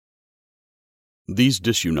These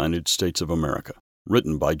Disunited States of America,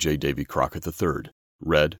 written by J. Davy Crockett III,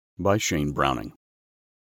 read by Shane Browning.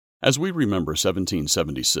 As we remember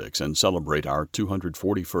 1776 and celebrate our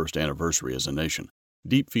 241st anniversary as a nation,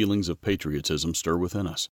 deep feelings of patriotism stir within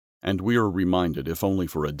us, and we are reminded, if only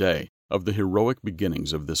for a day, of the heroic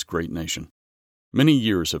beginnings of this great nation. Many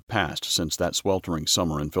years have passed since that sweltering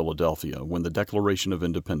summer in Philadelphia when the Declaration of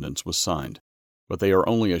Independence was signed, but they are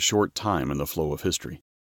only a short time in the flow of history.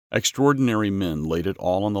 Extraordinary men laid it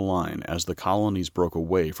all on the line as the colonies broke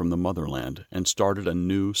away from the motherland and started a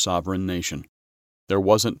new sovereign nation. There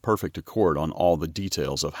wasn't perfect accord on all the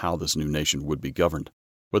details of how this new nation would be governed,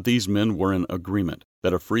 but these men were in agreement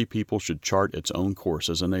that a free people should chart its own course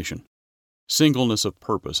as a nation. Singleness of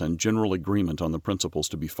purpose and general agreement on the principles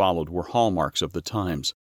to be followed were hallmarks of the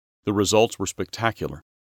times. The results were spectacular.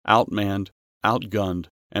 Outmanned, outgunned,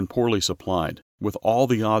 and poorly supplied, with all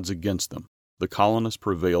the odds against them, the colonists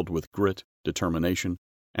prevailed with grit, determination,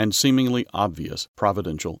 and seemingly obvious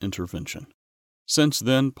providential intervention. Since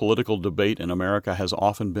then, political debate in America has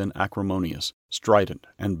often been acrimonious, strident,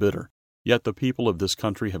 and bitter, yet the people of this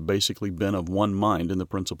country have basically been of one mind in the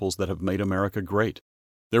principles that have made America great.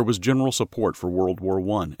 There was general support for World War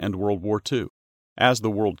I and World War II, as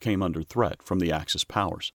the world came under threat from the Axis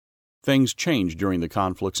powers. Things changed during the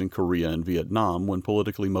conflicts in Korea and Vietnam when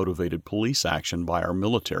politically motivated police action by our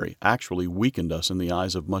military actually weakened us in the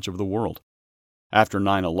eyes of much of the world. After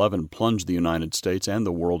 9/11 plunged the United States and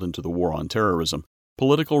the world into the war on terrorism,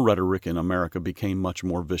 political rhetoric in America became much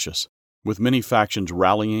more vicious, with many factions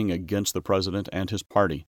rallying against the president and his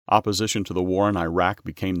party. Opposition to the war in Iraq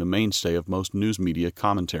became the mainstay of most news media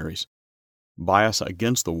commentaries. Bias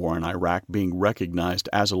against the war in Iraq being recognized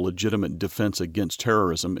as a legitimate defense against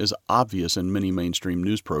terrorism is obvious in many mainstream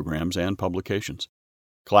news programs and publications.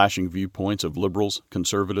 Clashing viewpoints of liberals,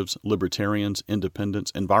 conservatives, libertarians,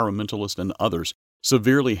 independents, environmentalists, and others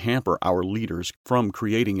severely hamper our leaders from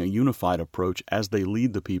creating a unified approach as they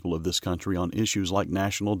lead the people of this country on issues like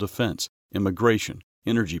national defense, immigration,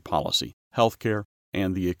 energy policy, healthcare,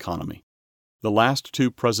 and the economy. The last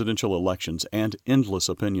two presidential elections and endless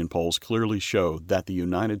opinion polls clearly show that the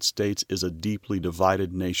United States is a deeply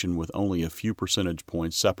divided nation with only a few percentage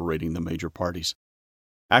points separating the major parties.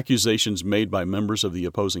 Accusations made by members of the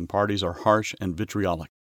opposing parties are harsh and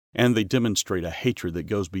vitriolic, and they demonstrate a hatred that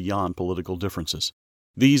goes beyond political differences.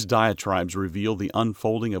 These diatribes reveal the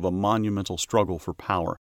unfolding of a monumental struggle for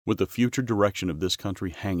power, with the future direction of this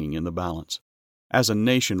country hanging in the balance. As a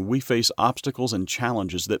nation, we face obstacles and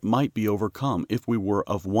challenges that might be overcome if we were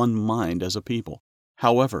of one mind as a people.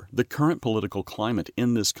 However, the current political climate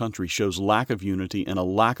in this country shows lack of unity and a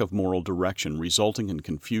lack of moral direction, resulting in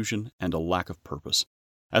confusion and a lack of purpose.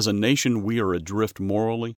 As a nation, we are adrift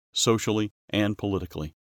morally, socially, and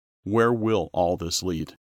politically. Where will all this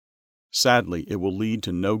lead? Sadly, it will lead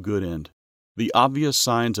to no good end. The obvious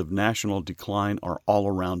signs of national decline are all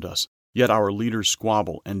around us. Yet our leaders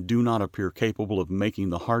squabble and do not appear capable of making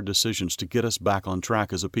the hard decisions to get us back on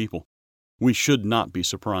track as a people. We should not be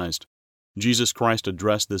surprised. Jesus Christ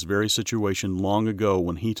addressed this very situation long ago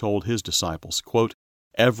when he told his disciples, quote,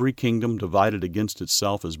 "Every kingdom divided against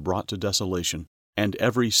itself is brought to desolation, and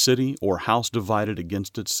every city or house divided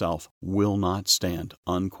against itself will not stand,"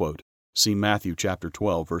 unquote. See Matthew chapter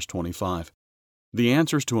 12, verse 25. The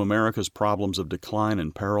answers to America's problems of decline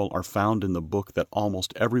and peril are found in the book that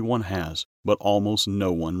almost everyone has, but almost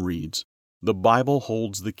no one reads. The Bible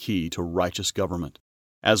holds the key to righteous government.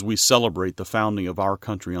 As we celebrate the founding of our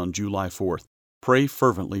country on July 4th, pray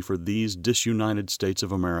fervently for these disunited states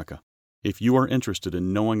of America. If you are interested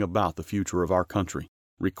in knowing about the future of our country,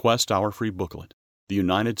 request our free booklet, The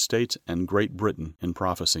United States and Great Britain in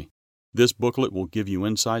Prophecy. This booklet will give you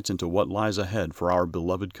insights into what lies ahead for our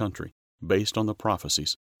beloved country, based on the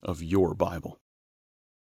prophecies of your Bible.